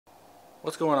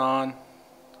What's going on?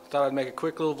 Thought I'd make a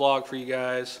quick little vlog for you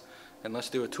guys, and let's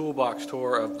do a toolbox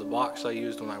tour of the box I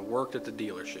used when I worked at the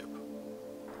dealership.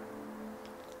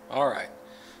 Alright,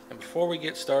 and before we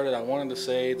get started, I wanted to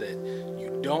say that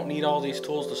you don't need all these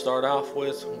tools to start off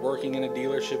with working in a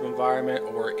dealership environment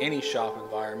or any shop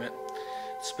environment,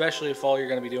 especially if all you're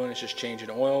going to be doing is just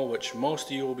changing oil, which most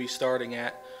of you will be starting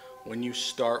at when you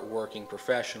start working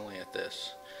professionally at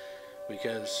this.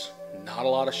 Because not a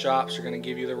lot of shops are going to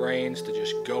give you the reins to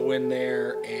just go in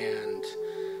there and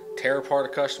tear apart a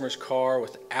customer's car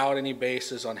without any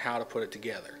basis on how to put it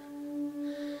together.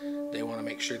 They want to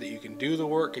make sure that you can do the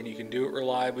work and you can do it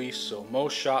reliably, so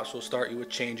most shops will start you with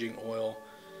changing oil.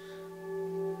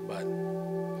 But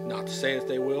not to say that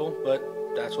they will, but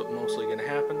that's what's mostly going to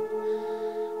happen.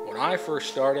 When I first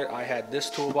started, I had this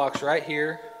toolbox right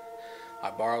here.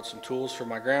 I borrowed some tools from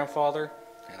my grandfather,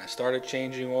 and I started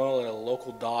changing oil at a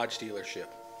local Dodge dealership.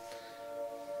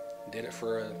 Did it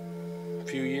for a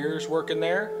few years working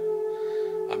there.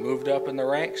 I moved up in the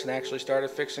ranks and actually started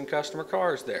fixing customer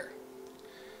cars there.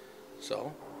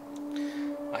 So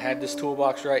I had this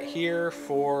toolbox right here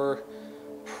for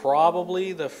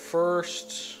probably the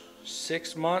first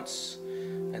 6 months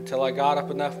until I got up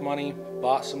enough money,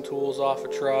 bought some tools off a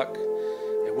truck,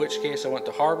 in which case I went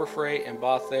to Harbor Freight and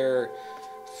bought their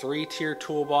 3-tier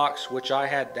toolbox, which I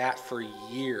had that for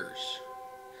years.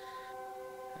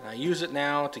 And I use it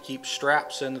now to keep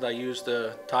straps in that I use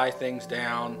to tie things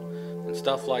down and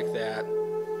stuff like that.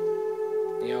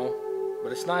 You know,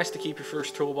 but it's nice to keep your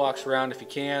first toolbox around if you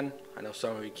can. I know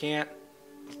some of you can't,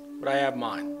 but I have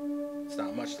mine. It's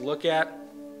not much to look at,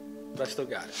 but I still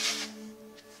got it.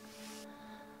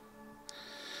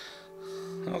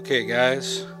 Okay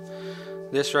guys,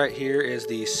 this right here is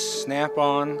the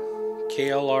Snap-on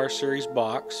KLR series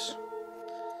box,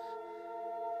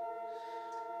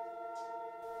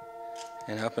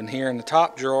 and up in here in the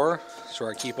top drawer is where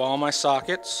I keep all my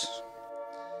sockets.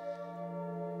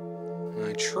 And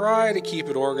I try to keep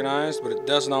it organized, but it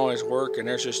doesn't always work, and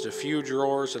there's just a few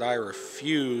drawers that I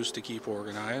refuse to keep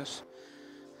organized.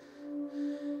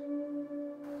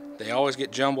 They always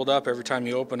get jumbled up every time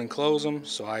you open and close them,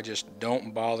 so I just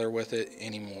don't bother with it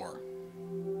anymore.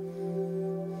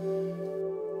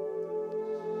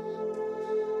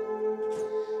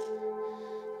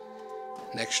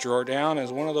 Next drawer down is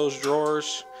one of those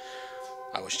drawers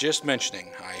I was just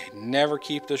mentioning. I never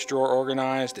keep this drawer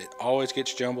organized. It always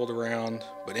gets jumbled around.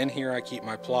 But in here I keep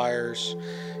my pliers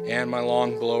and my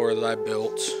long blower that I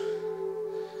built.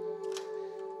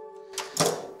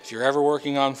 If you're ever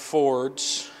working on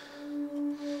Fords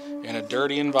in a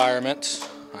dirty environment,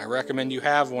 I recommend you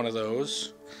have one of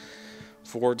those.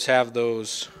 Fords have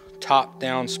those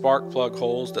top-down spark plug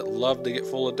holes that love to get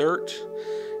full of dirt.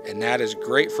 And that is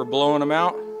great for blowing them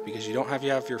out because you don't have to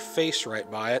have your face right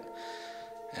by it,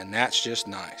 and that's just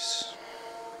nice.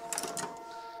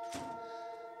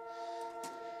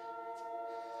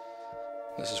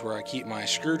 This is where I keep my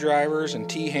screwdrivers and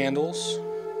T-handles.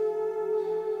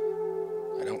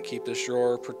 I don't keep this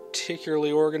drawer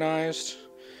particularly organized.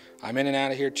 I'm in and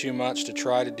out of here too much to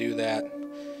try to do that,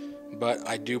 but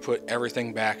I do put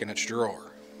everything back in its drawer.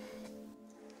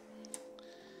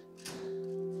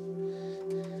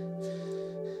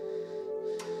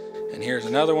 And here's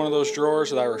another one of those drawers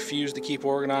that I refuse to keep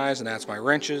organized, and that's my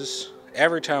wrenches.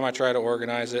 Every time I try to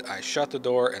organize it, I shut the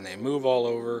door and they move all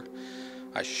over.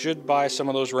 I should buy some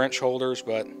of those wrench holders,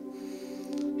 but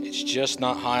it's just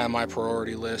not high on my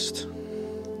priority list,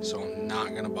 so I'm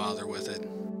not going to bother with it.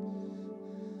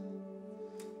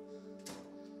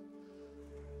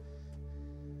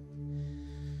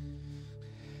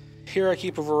 Here I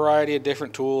keep a variety of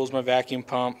different tools, my vacuum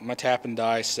pump, my tap and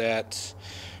die set,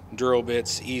 drill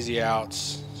bits, easy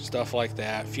outs, stuff like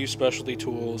that, a few specialty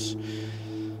tools.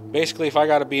 Basically, if I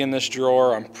got to be in this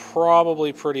drawer, I'm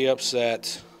probably pretty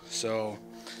upset, so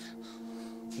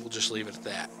we'll just leave it at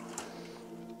that.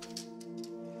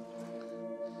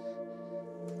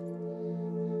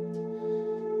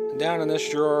 Down in this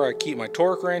drawer, I keep my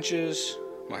torque wrenches,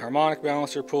 my harmonic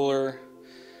balancer puller,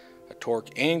 a torque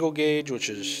angle gauge, which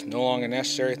is no longer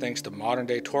necessary thanks to modern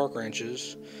day torque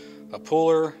wrenches, a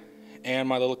puller, and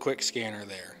my little quick scanner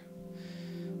there.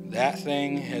 That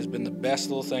thing has been the best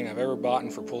little thing I've ever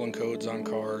bought for pulling codes on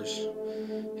cars.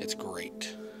 It's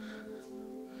great.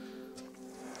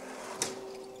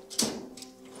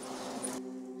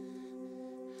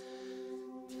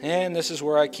 And this is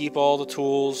where I keep all the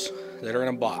tools that are in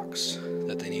a box,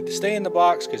 that they need to stay in the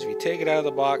box, because if you take it out of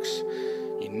the box,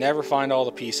 you never find all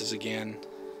the pieces again.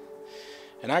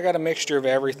 And I got a mixture of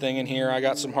everything in here. I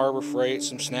got some Harbor Freight,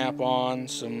 some Snap-on,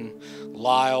 some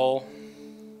Lyle,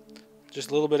 just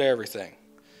a little bit of everything.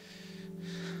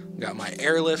 Got my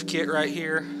airlift kit right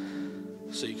here,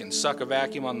 so you can suck a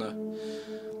vacuum on the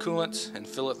coolant and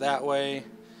fill it that way.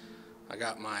 I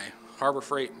got my Harbor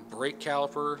Freight brake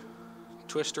caliper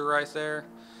twister right there.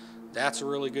 That's a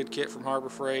really good kit from Harbor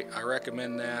Freight. I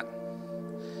recommend that.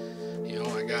 You know,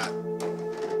 I got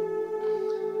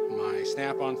my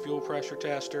snap-on fuel pressure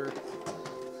tester.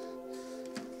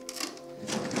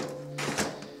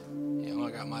 You know,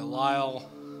 I got my Lyle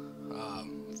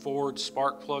Ford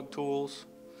spark plug tools.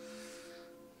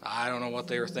 I don't know what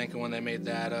they were thinking when they made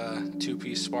that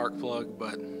two-piece spark plug,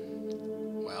 but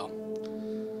well,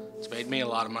 it's made me a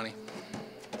lot of money.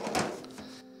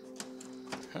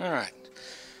 Alright,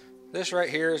 this right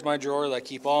here is my drawer that I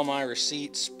keep all my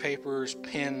receipts, papers,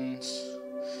 pins,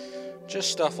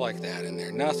 just stuff like that in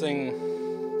there. Nothing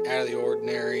out of the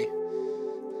ordinary.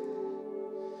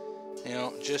 You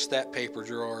know, just that paper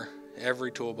drawer.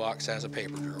 Every toolbox has a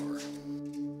paper drawer.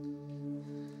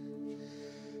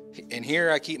 In here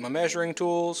I keep my measuring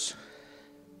tools.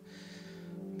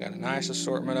 Got a nice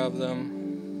assortment of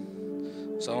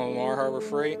them. Some of them are Harbor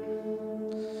Freight,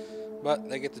 but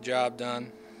they get the job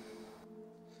done.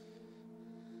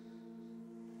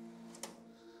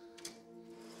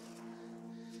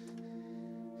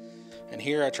 And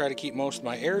here I try to keep most of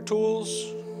my air tools.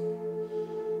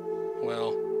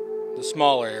 Well, the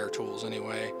smaller air tools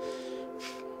anyway.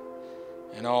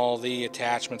 And all the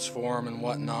attachments for them and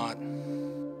whatnot.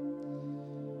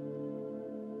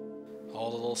 All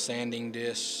the little sanding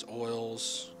discs,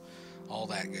 oils, all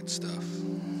that good stuff.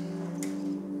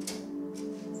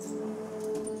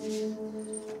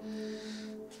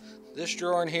 This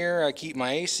drawer in here, I keep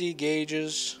my AC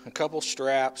gauges, a couple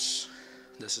straps.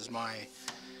 This is my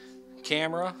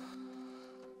camera.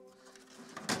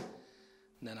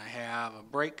 Then I have a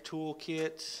brake tool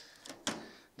kit.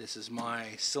 This is my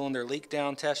cylinder leak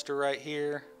down tester right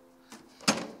here.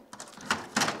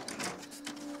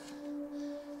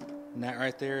 And that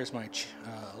right there is my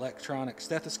electronic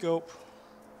stethoscope.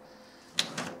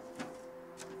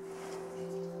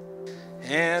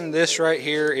 And this right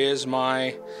here is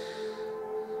my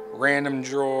random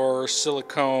drawer,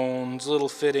 silicones, little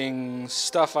fittings,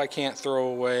 stuff I can't throw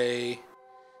away.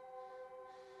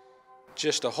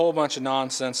 Just a whole bunch of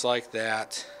nonsense like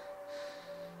that.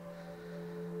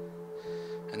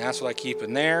 And that's what I keep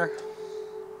in there.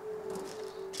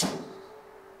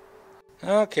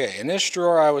 Okay, in this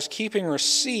drawer I was keeping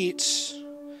receipts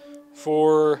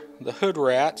for the hood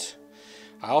rat.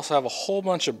 I also have a whole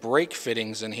bunch of brake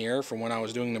fittings in here from when I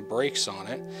was doing the brakes on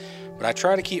it. But I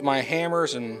try to keep my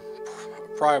hammers and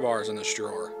pry bars in this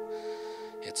drawer.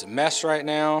 It's a mess right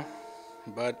now,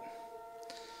 but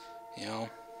you know,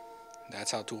 that's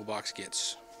how Toolbox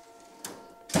gets.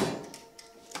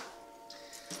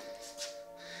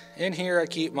 In here I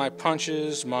keep my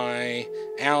punches, my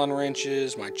Allen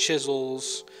wrenches, my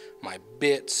chisels, my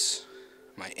bits,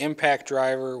 my impact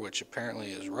driver, which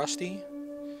apparently is rusty,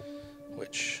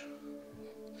 which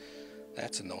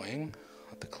that's annoying. I'll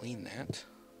have to clean that.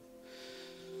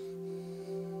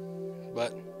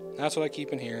 But that's what I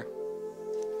keep in here.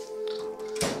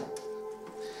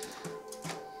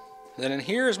 Then in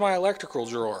here is my electrical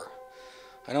drawer.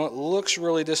 I know it looks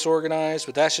really disorganized,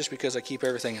 but that's just because I keep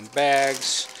everything in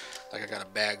bags. Like I got a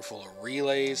bag full of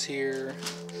relays here,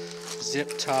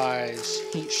 zip ties,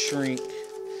 heat shrink,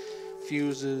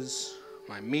 fuses,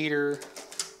 my meter,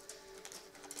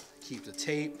 keep the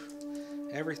tape,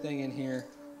 everything in here.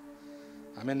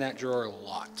 I'm in that drawer a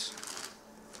lot.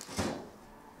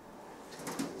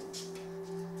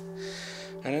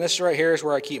 And then this right here is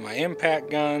where I keep my impact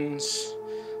guns,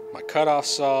 my cutoff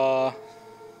saw,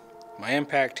 my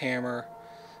impact hammer,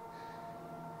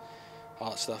 all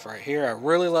that stuff right here. I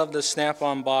really love this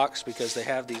snap-on box because they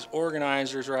have these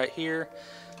organizers right here.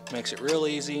 Makes it real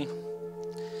easy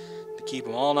to keep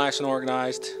them all nice and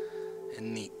organized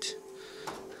and neat.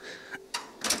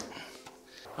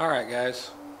 Alright guys,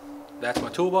 that's my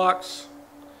toolbox.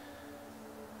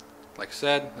 Like I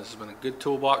said, this has been a good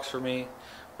toolbox for me,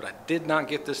 but I did not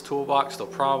get this toolbox till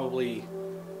probably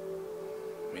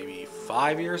maybe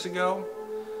 5 years ago.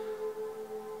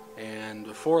 And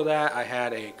before that I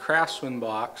had a Craftsman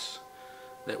box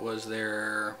that was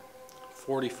their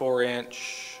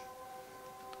 44-inch,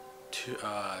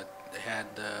 they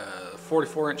had the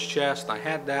 44-inch chest. I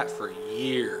had that for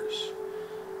years,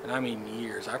 and I mean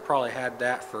years. I probably had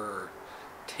that for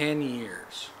 10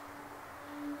 years.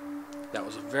 That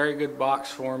was a very good box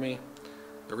for me.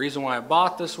 The reason why I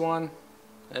bought this one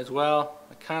as well,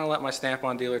 I kind of let my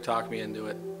Snap-on dealer talk me into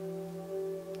it,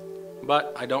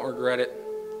 but I don't regret it.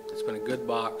 It's been a good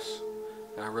box,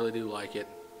 and I really do like it.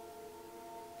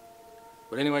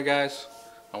 But anyway guys,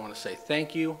 I want to say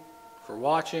thank you for for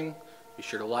watching. Be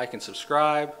sure to like and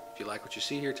subscribe. If you like what you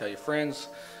see here, tell your friends.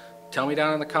 Tell me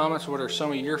down in the comments what are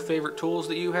some of your favorite tools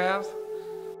that you have.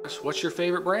 What's your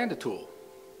favorite brand of tool?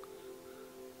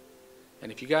 And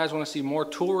if you guys want to see more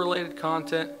tool related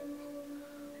content,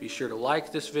 be sure to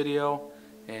like this video,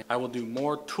 and I will do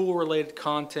more tool related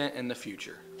content in the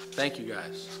future. Thank you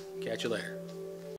guys. Catch you later.